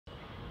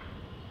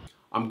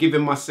I'm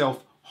giving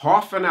myself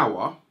half an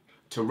hour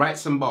to write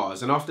some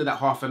bars, and after that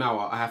half an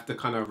hour, I have to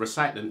kind of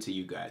recite them to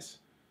you guys.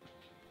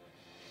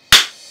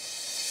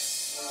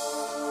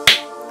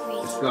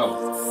 Let's go.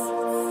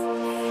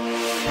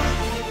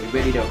 You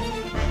ready though?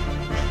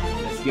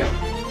 Let's go.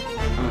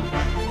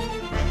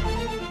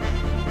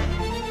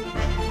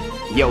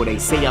 Yo, they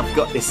say I've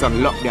got this on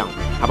lockdown.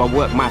 How I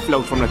work my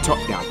flow from the top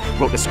down.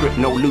 Wrote the script,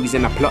 no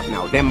losing the plot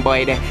now. Them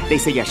boy there, they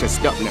say I should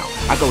stop now.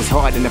 I goes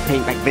hard in the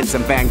paint like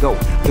Vincent Van Gogh.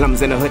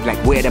 Plums in the hood like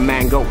where the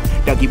man go.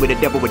 Dougie with the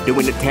devil, we're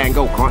doing the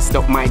tango. Can't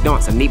stop my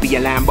dance, I need be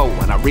a Lambo.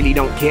 And I really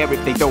don't care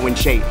if they throwing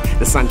shade.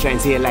 The sun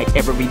shines here like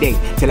every day.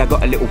 Till I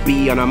got a little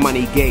B on a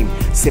money game.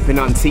 Sipping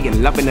on tea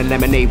and loving the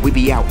lemonade. We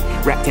be out,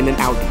 wrapped in an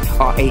Audi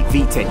R8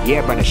 V10,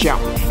 yeah brother shout.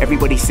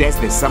 Everybody says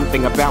there's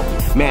something about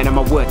me. Man of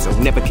my word, so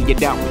never can you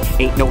doubt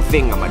me. Ain't no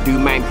thing, I'ma do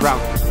mine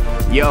proud.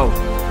 Yo,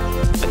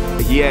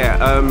 yeah,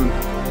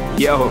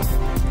 yo,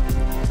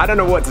 I don't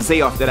know what to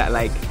say after that.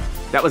 Like,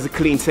 that was a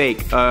clean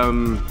take.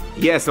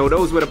 Yeah, so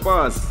those were the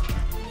bars.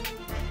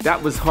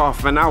 That was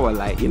half an hour,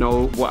 like, you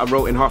know, what I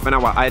wrote in half an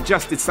hour. I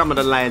adjusted some of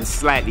the lines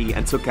slightly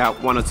and took out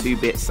 1 or 2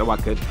 bits so I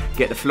could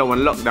get the flow on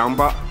lockdown,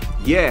 but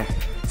yeah.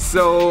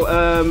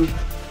 So,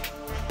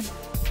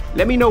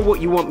 let me know what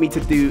you want me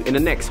to do in the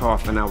next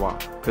half an hour,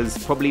 because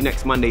probably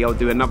next Monday I'll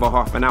do another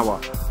half an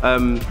hour.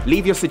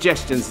 Leave your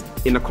suggestions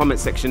in the comment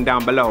section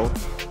down below,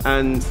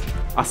 and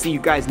I'll see you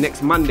guys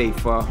next Monday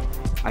for,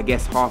 I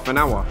guess, half an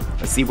hour.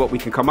 Let's see what we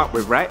can come up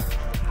with, right?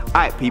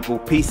 Alright people,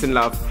 peace and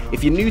love.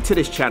 If you're new to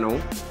this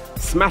channel,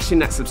 smashing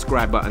that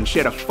subscribe button,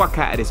 share the fuck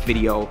out of this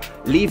video,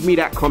 leave me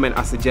that comment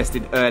I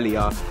suggested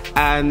earlier,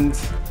 and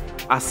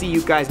I'll see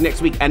you guys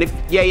next week. And if,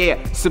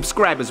 yeah,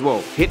 subscribe as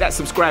well. Hit that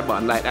subscribe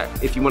button like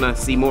that if you want to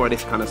see more of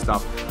this kind of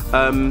stuff.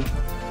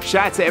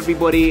 Shout out to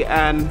everybody,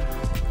 and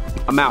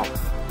I'm out.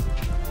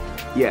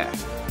 Yeah,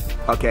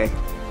 okay.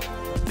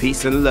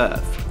 Peace and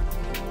love.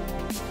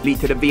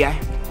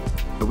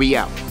 LeeToTheVI, we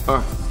out.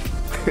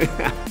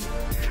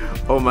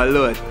 Oh my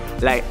lord.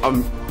 Like,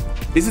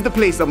 this is the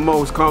place I'm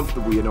most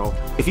comfortable, you know.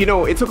 If you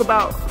know, it took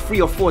about 3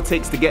 or 4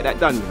 takes to get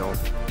that done, you know.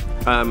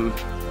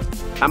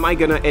 Am I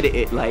gonna edit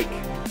it like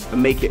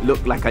and make it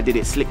look like I did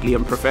it slickly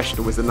and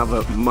professional is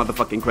another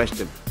motherfucking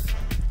question.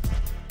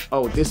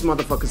 Oh, this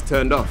motherfucker's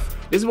turned off.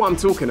 This is what I'm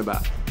talking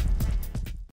about.